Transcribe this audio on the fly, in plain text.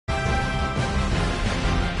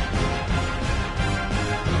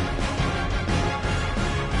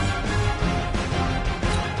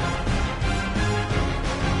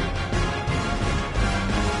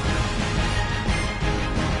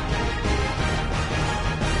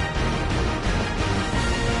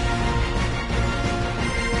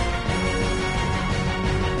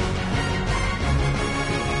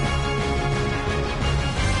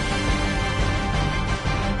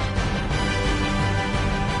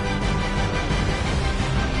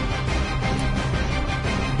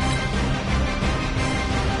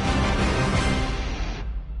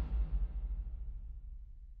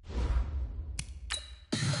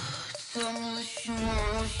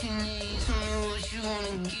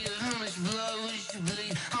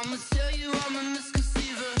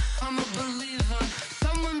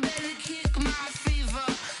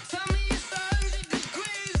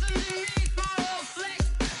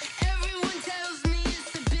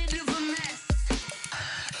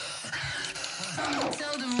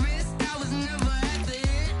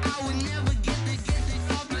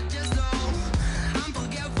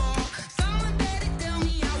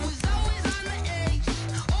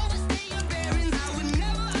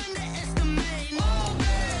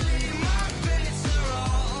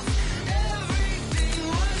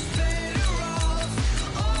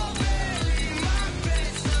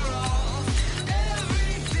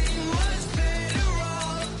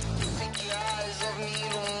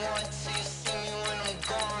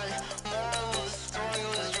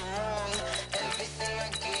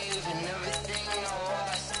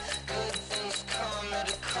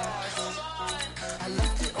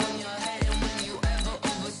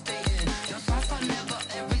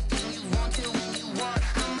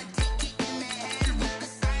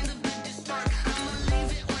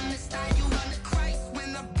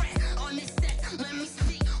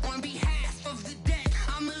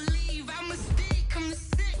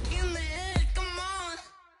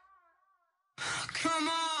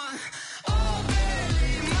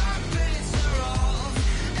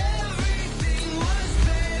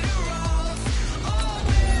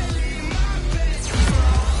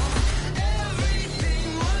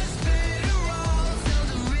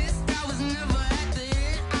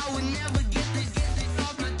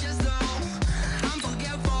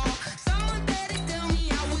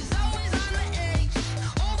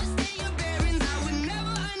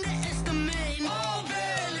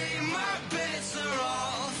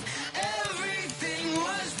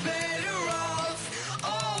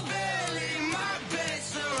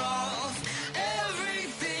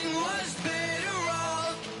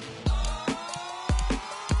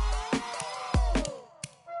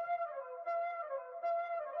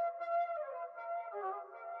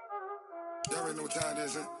already know what time it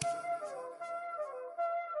is, huh?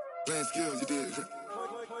 Playing skills, you did.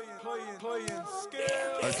 Playing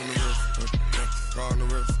skills. Ice on the wrist, car on the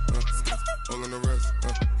wrist, hole in the wrist,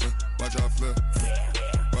 watch how I flip,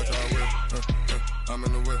 watch how I whip, I'm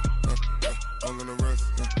in the whip, hole in the wrist,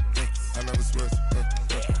 I never switch,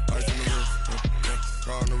 ice on the wrist,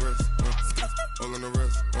 car on the wrist, hole in the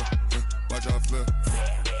wrist, watch how I flip,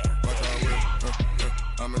 watch how I whip,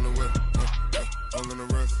 I'm in the whip, hole in the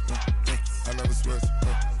wrist, I never switch,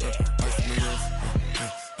 ice on the wrist,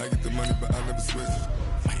 I get the money but I never switch.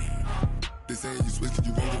 They saying you switch cause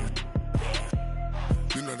you won't get it.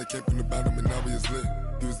 You know they came from the bottom and now we is lit.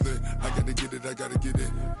 You was lit, I gotta get it, I gotta get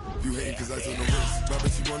it. You hating cause ice on the wrist. My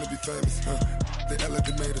bitch, you wanna be famous, They act like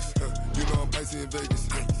they made us, You know I'm icy in Vegas,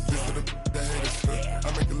 This for the that hate us, I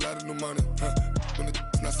make a lot of new money, When the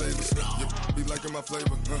not save us, You be liking my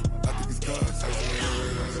flavor, I think it's cause ice on the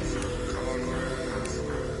wrist, on the wrist,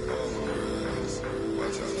 on the wrist.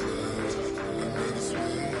 Watch out, cuz I never switch,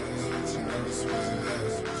 I never switch,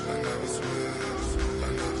 I never switch,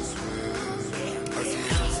 I never switch. Ice on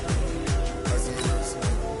the wrist, ice on the wrist,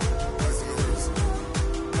 ice on the wrist,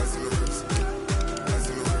 ice on the wrist, ice on the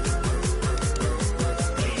wrist,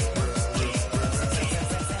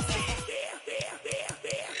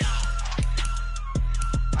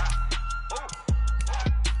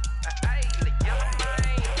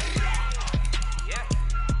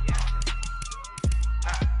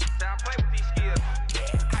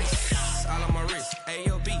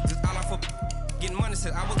 Getting money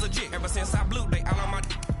since I was legit. Ever since I blew, they all on my.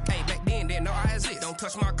 Hey, back then, didn't know I exist. Don't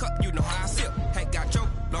touch my cup, you know how I sip. Hey, got your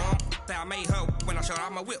long. That I made her when I showed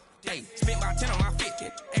out my whip. Hey, spent about 10 on my fit.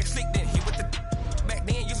 Ex-slick, then hit with the. Back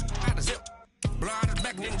then, used to out the zip. Blow out the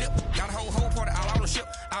back, then dip. Got a whole party all on the ship.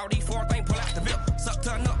 All these four things pull out the VIP. Suck,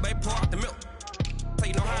 turn up, baby, pour out the milk. So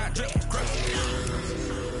you know how I drip. Crush.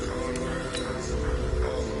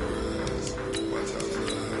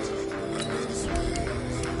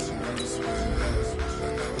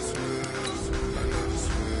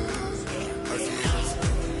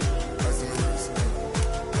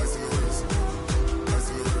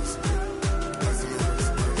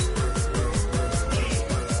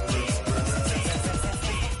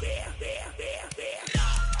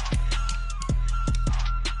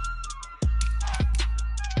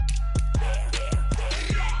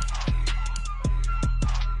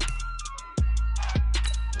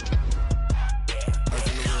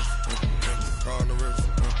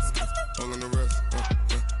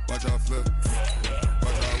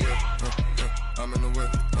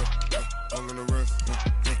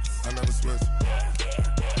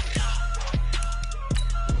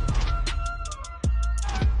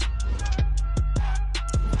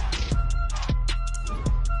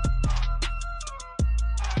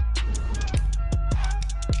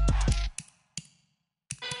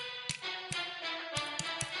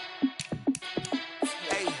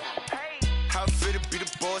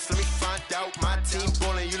 Let me find out. My team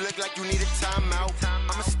ballin', you look like you need a timeout.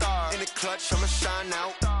 I'm a star in the clutch, I'ma shine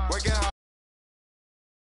out. Working hard.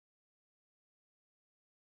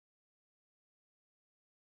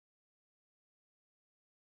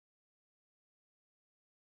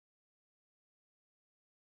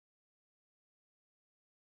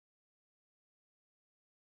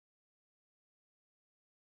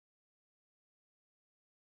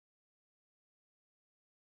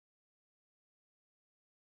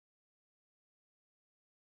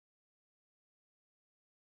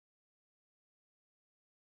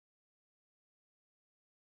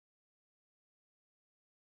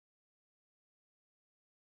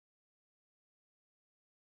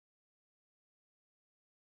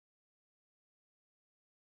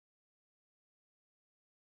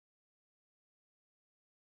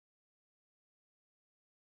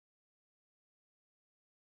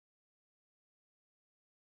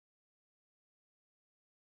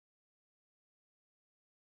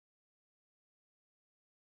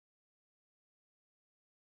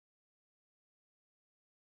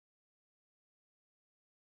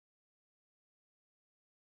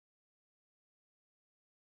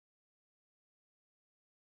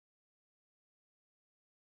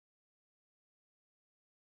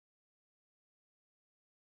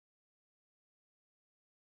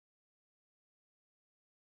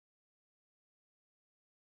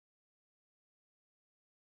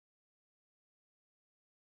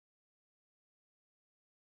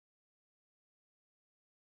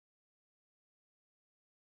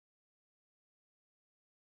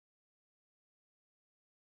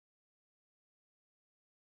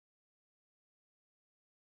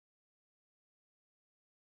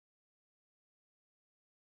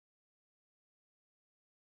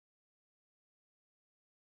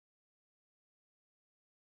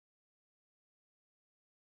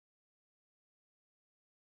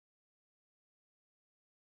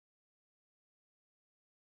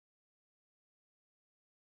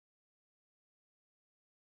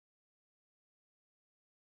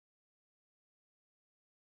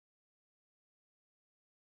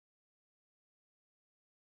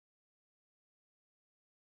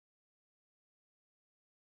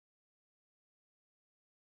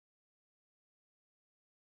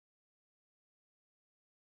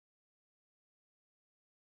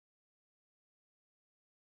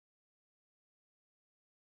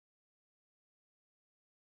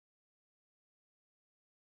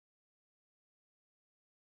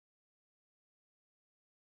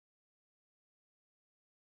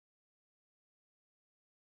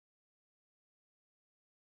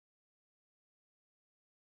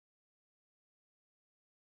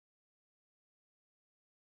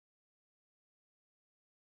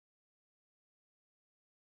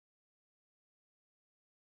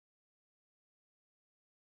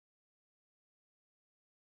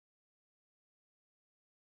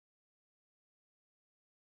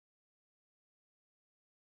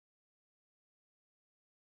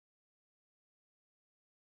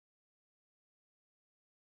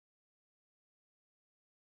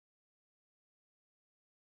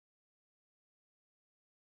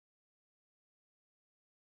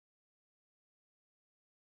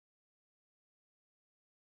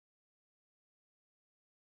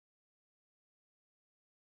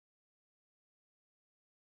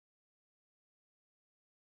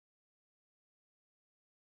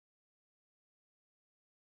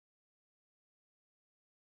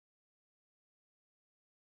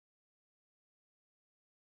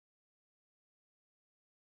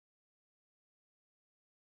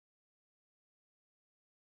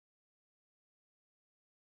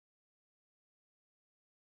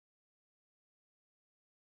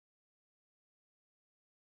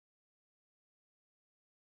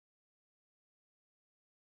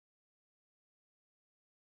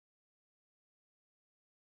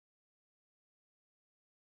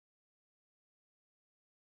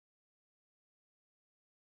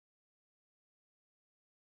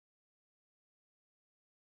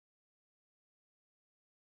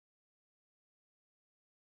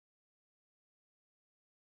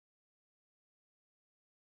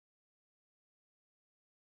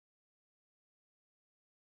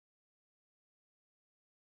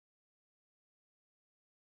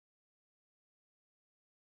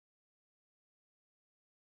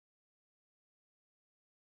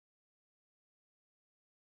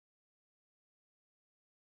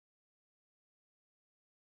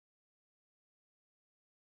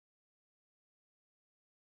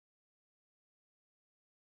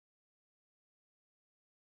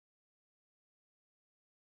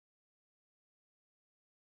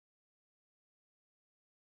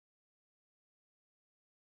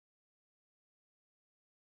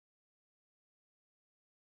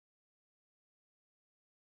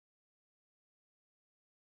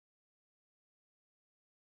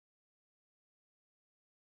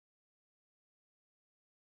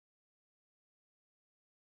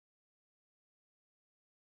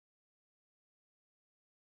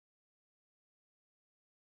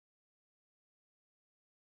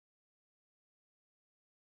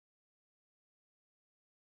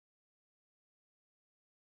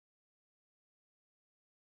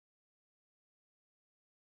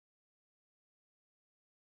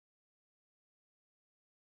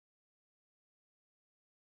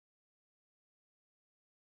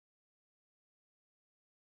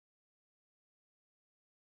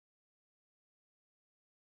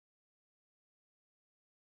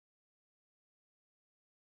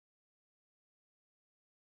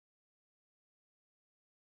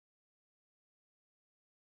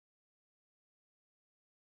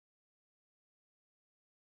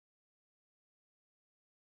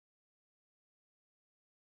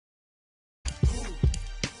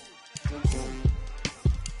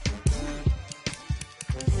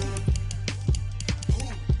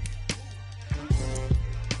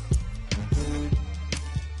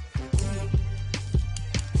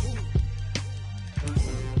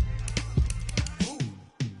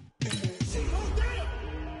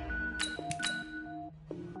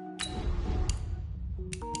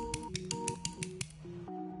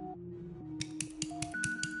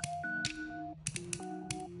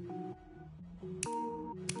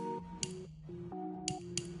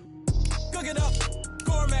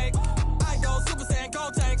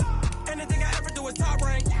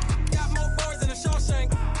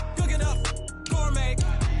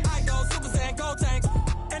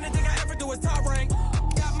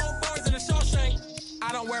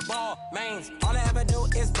 ball, mains. All I ever do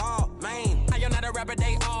is ball, main. I am not a rapper,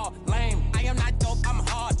 they all lame. I am not dope, I'm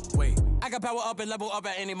hard. Wait, I can power up and level up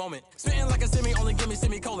at any moment. Spitting like a semi, only give me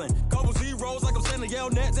semicolon. Couple zeros like I'm sending yell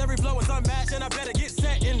nets. Every flow is unmatched, and I better get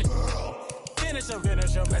set in. Finish them.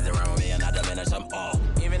 Mess around with me and I diminish them all.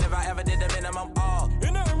 Even if I ever did the minimum, all.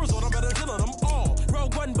 In the end result, I better kill them all.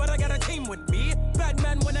 Rogue One, but I got a team with me.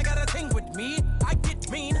 Batman when I got a team with me. I get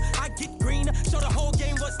mean, I get green. Show the whole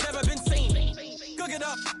game what's never been seen. Cook it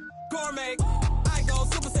up, gourmet. I go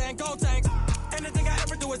Super Saiyan, gold tank. Anything I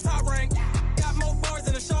ever do is top rank. Got more bars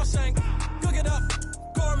than a Shawshank. Cook it up,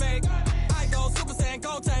 gourmet. I go Super Saiyan,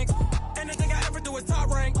 gold tank. Anything I ever do is top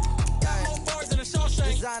rank. Got more bars than a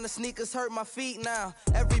Shawshank. Designer sneakers hurt my feet now.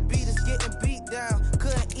 Every beat is getting beat down.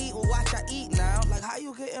 Couldn't eat, well watch I eat now. Like how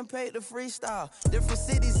you getting paid to freestyle? Different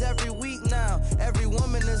cities every week now. Every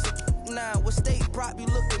woman is a now. What state prop you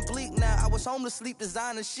looking bleak now? I was home to sleep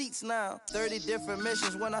designer sheets now. 30 different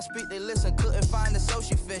missions. When I speak they listen. Couldn't find it so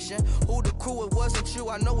she fishing. Who the crew? It wasn't you.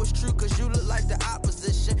 I know it's true cause you look like the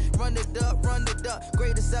opposition. Run it up.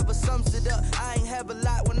 Greatest ever sums it up. I ain't have a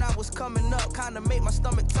lot when I was coming up. Kinda made my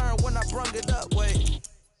stomach turn when I brung it up. Wait.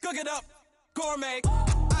 Cook it up, gourmet.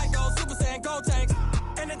 I go Super Saiyan, gold tank.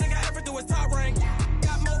 Anything I ever do is top rank.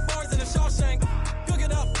 Got more bars than a Shawshank. Cook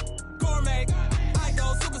it up, gourmet. I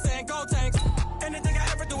go Super Saiyan, gold tank. Anything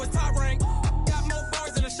I ever do is top rank. Got more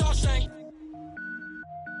bars than a Shawshank.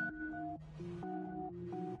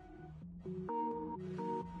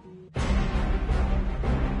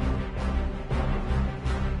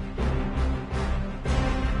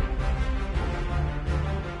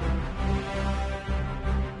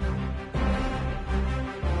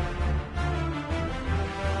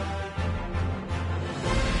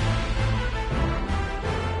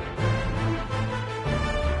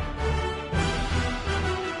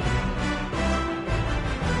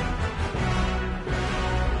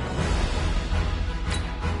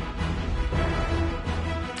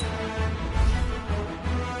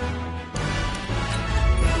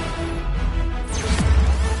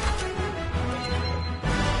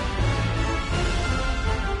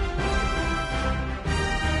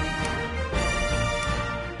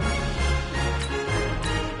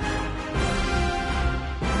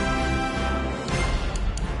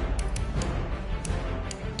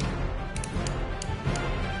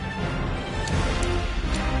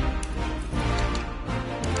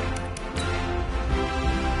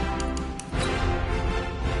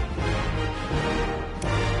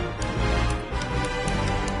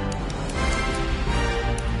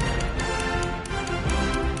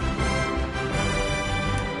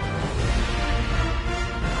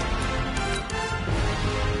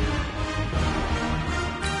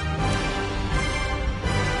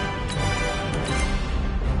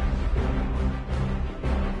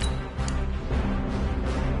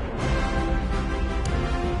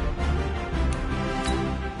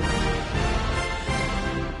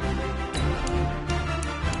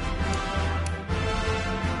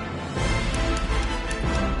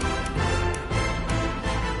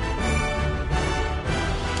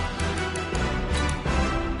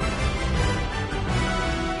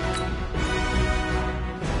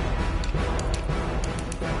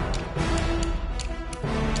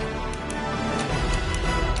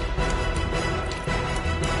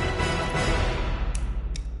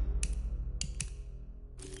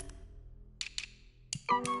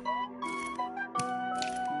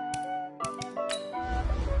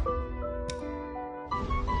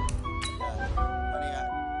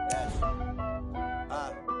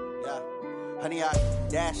 Honey, I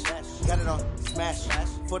dash, got it on smash,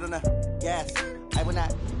 foot on the gas. I will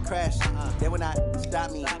not crash, they will not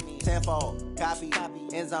stop me. Tenfold, copy,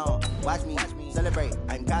 end zone, watch me celebrate.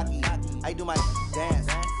 I'm cocky, I do my dance,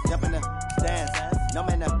 jump in the stands. No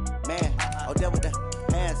man, the man, oh there with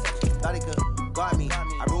the hands. Thought he could guard me,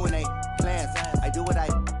 I ruin they plans. I do what I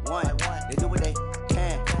want, they do what they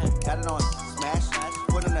can. Got it on smash,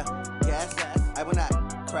 foot on the gas. I will not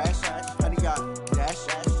crash, honey, y'all dash,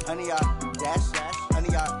 honey, y'all dash, honey,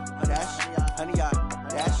 y'all dash, honey, y'all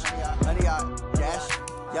dash, honey, y'all dash,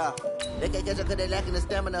 yeah. They can't catch up cause they lacking the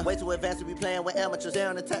stamina. Way too advanced to be playing with amateurs. They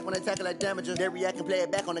on attack when they tackle like damager. They react and play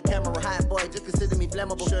it back on the camera. Hot boy, just consider me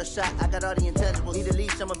flammable. Sure shot, I got all the intangibles. Need a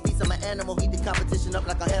leash, I'm a beast, I'm an animal. Eat the competition up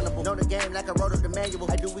like a Hannibal. Know the game like I wrote up the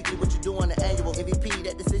manual. I do weekly what you do on the annual. MVP,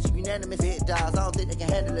 that decision unanimous. Big dogs, I don't think they can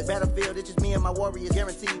handle this. Battlefield, it's just me and my warriors.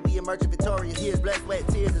 Guaranteed we emerge victorious. Years, blood, sweat,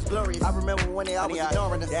 tears, is glorious. I remember when they always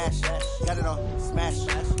ignoring us. Dash, got it on smash,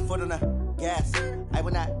 foot on the gas. I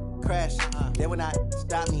will not crash, they will not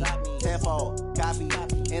stop me. Tenfold, copy,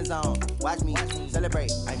 end zone, watch me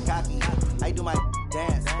celebrate. I'm cocky, I do my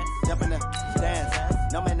dance, jump in the stands.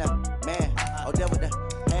 No man, man. Oh, there with the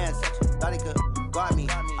hands. Thought he could guard me.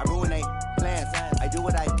 I ruin they plans. I do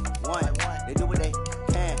what I want. They do what they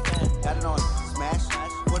can. Got it on smash.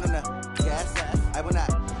 Put on the gas. I will not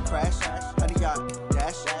crash. 100-yard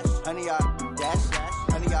dash. 100-yard dash.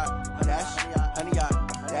 100-yard dash. 100-yard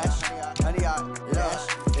dash. 100-yard dash.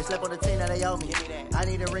 They slept on the team that they owe me. I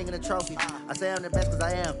need a ring and a trophy. I say I'm the best cause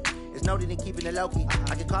I am. It's noted in keeping it low-key.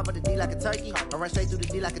 I can carve up the D like a turkey, or run straight through the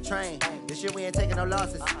D like a train. This year we ain't taking no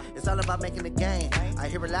losses. It's all about making the game. I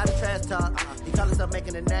hear a lot of trash talk. He call himself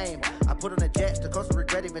making a name. I put on the Jets, the coach will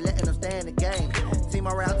regret even letting them stay in the game. Team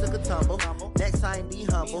around took a tumble. Next time be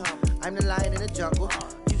humble. I'm the lion in the jungle.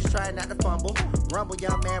 You just try not to fumble. Rumble,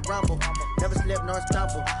 young man, rumble. Never slip nor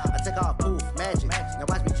stumble. I take off, poof, magic. Now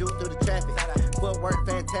watch me juke through the traffic. Footwork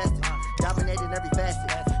fantastic. Dominating every facet.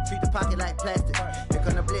 Treat the pocket like plastic. Here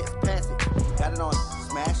come the blitz, pass it. Got it on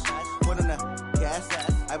smash. Put on the gas.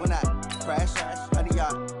 I will not crash.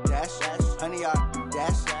 100-yard dash. 100-yard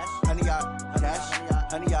dash. 100-yard dash.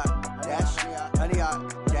 100-yard dash.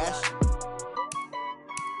 100-yard dash.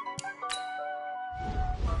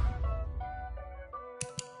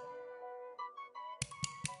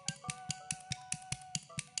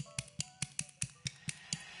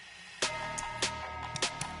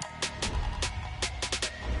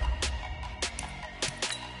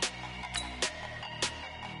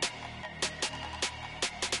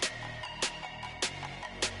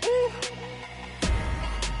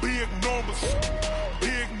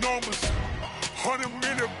 Big numbers,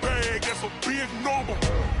 100-minute bag, that's a big number.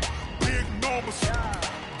 Big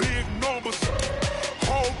numbers,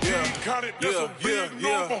 whole team counted, that's a big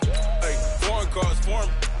number. Hey, foreign cars,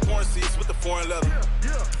 foreign seats with the foreign leather.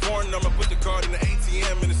 Foreign number, put the card in the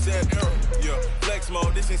ATM in the sad era. Yeah, flex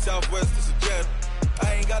mode, this ain't Southwest, this is jet.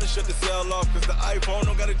 I ain't gotta shut the cell off, cause the iPhone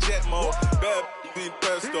don't got a jet mode. Bad need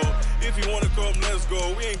pesto. If you wanna come, let's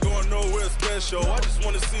go. We ain't going nowhere special. I just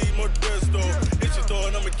wanna see more Modesto. Hit your door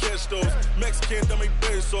and I'ma catch those. Mexican, I make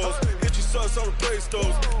pesos. Hit your sus, I'll replace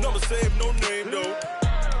those. Number saved, no name though.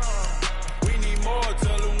 We need more,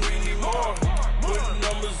 tell them we need more. Putting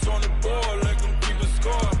numbers on the board, like them keep a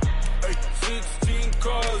score. Hey, 16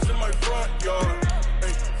 cars in my front yard.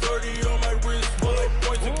 Hey, 30 on my wrist, bullet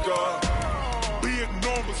points of God. Big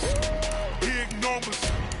numbers,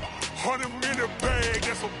 100-minute bag,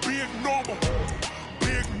 that's a big number.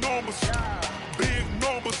 Big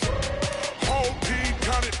numbers, whole team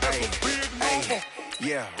counted, that's a big number.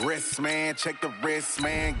 Yeah, wrist man, check the wrist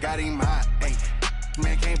man, got him hot. Ay,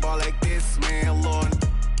 man can't ball like this, man. Lord,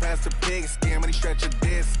 past the pig skin when he stretch a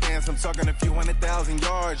distance. I'm talking a few 100,000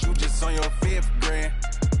 yards, you just on your 5th grand.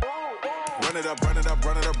 Run it up, count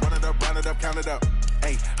it up.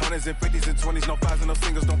 Ay, hundreds and 50s and 20s, no 5s and no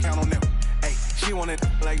singles, don't count on them. Ay, she want it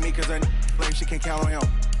like me cause her flame, she can't count on him.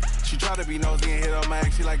 She try to be nosy and hit up my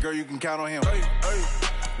ex, she like, girl, you can count on him. Hey,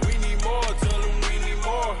 we need more, tell them we need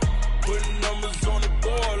more. Putting numbers on the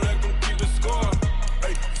board, like them keep a score.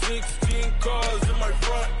 Hey, 16 cars in my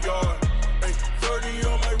front yard. Hey, 30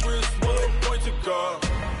 on my wrist, bullet points of God.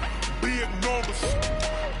 Big numbers,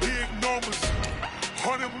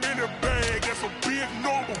 100-minute bag, that's a big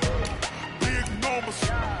number. Big numbers,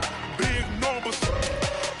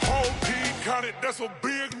 whole team counted, that's a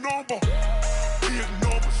big number. Big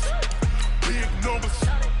numbers,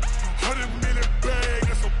 100-minute bag,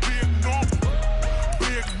 that's a big number.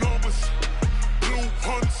 Big numbers, blue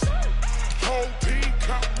hunts, whole team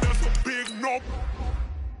counting, that's a big number.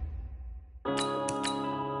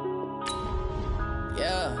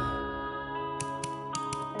 Yeah.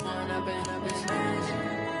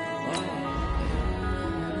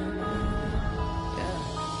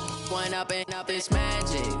 One up and up, it's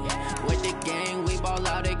magic. With the gang, we ball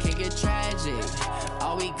out, it can get tragic.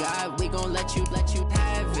 All we got, we gon' let you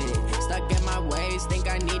have it. Stuck in my ways, think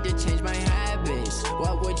I need to change my habits.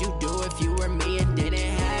 What would you do if you were me and didn't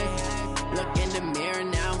have it? Look in the mirror,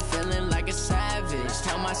 now I'm feeling like a savage.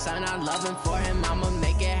 Tell my son I love him, for him I'ma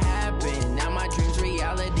make it happen. Now my dream's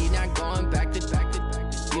reality, not going back to.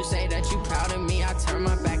 You say that you proud of me, I turn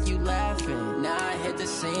my back, you laughing. Now I hit the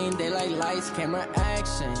scene, they like lights, camera,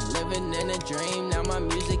 action. Living in a dream, now my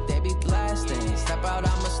music, they be blasting. Step out,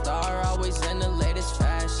 I'm a star, always in the latest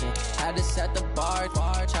fashion. Had to set the bar,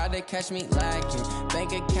 try to catch me lacking.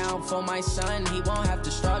 Bank account for my son, he won't have to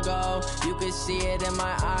struggle. You can see it in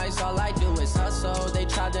my eyes, all I do is hustle. They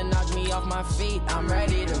tried to knock me off my feet, I'm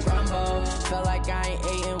ready to rumble. Feel like I ain't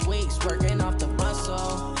ate in weeks, working off the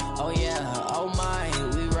muscle. Oh yeah, oh my,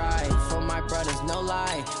 we ride for my brothers, no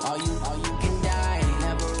lie. All you can die,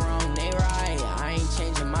 never wrong, they right. I ain't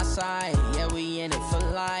changing my side, yeah, we in it for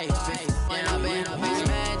life. When I've been up, it's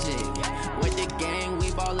magic. With the gang,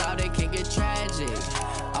 we ball out, it can get tragic.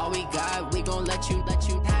 got, we gon' let you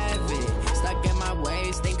have it. Stuck in my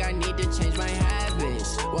ways, think I need to change my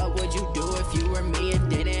habits. What would you do if you were me and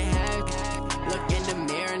didn't have it? Look in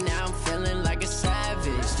the mirror, now I'm feeling like a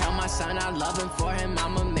savage. Tell my son I love him, for him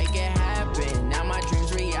I'ma make it happen. Now my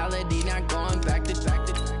dream's reality, not going back to.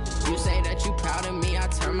 You say that you proud of me, I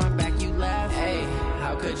turn my back, you laugh. Hey,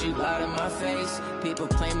 how could you lie to my face? People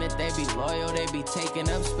claim that they be loyal, they be taking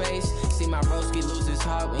up space. See my broski lose his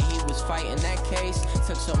heart when he was fighting that case.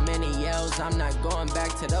 Took so many yells, I'm not going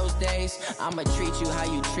back to those days. I'ma treat you how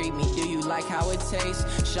you treat me, do you like how it tastes?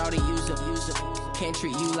 Shawty, use up, can't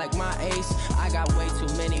treat you like my ace. I got way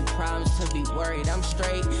too many problems to be worried, I'm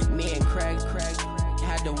straight. Me and Craig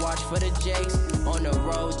had to watch for the Jakes. On the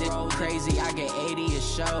road, this crazy, I get 80 a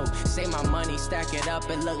show. Say my money, stack it up,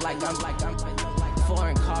 it look like I'm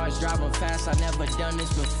foreign cars, driving fast, I never done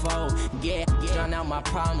this before. Yeah, drown out my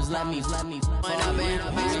problems, let me When up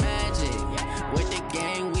it's magic. With the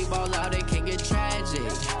gang, we ball out, it can get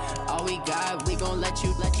tragic. All we got, we gon' let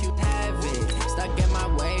you have it. Stuck in my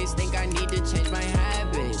ways, think I need to change my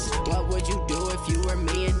habits. What would you do if you were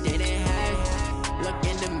me and didn't have it? Look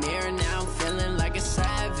in the mirror, now I'm feeling like a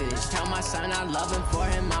savage. Tell my son I love him, for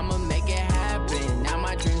him I'ma make it happen. Now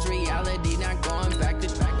my dream's reality, not going back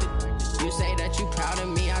to. You say that you proud of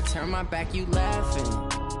me, I turn my back, you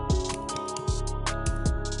laughing.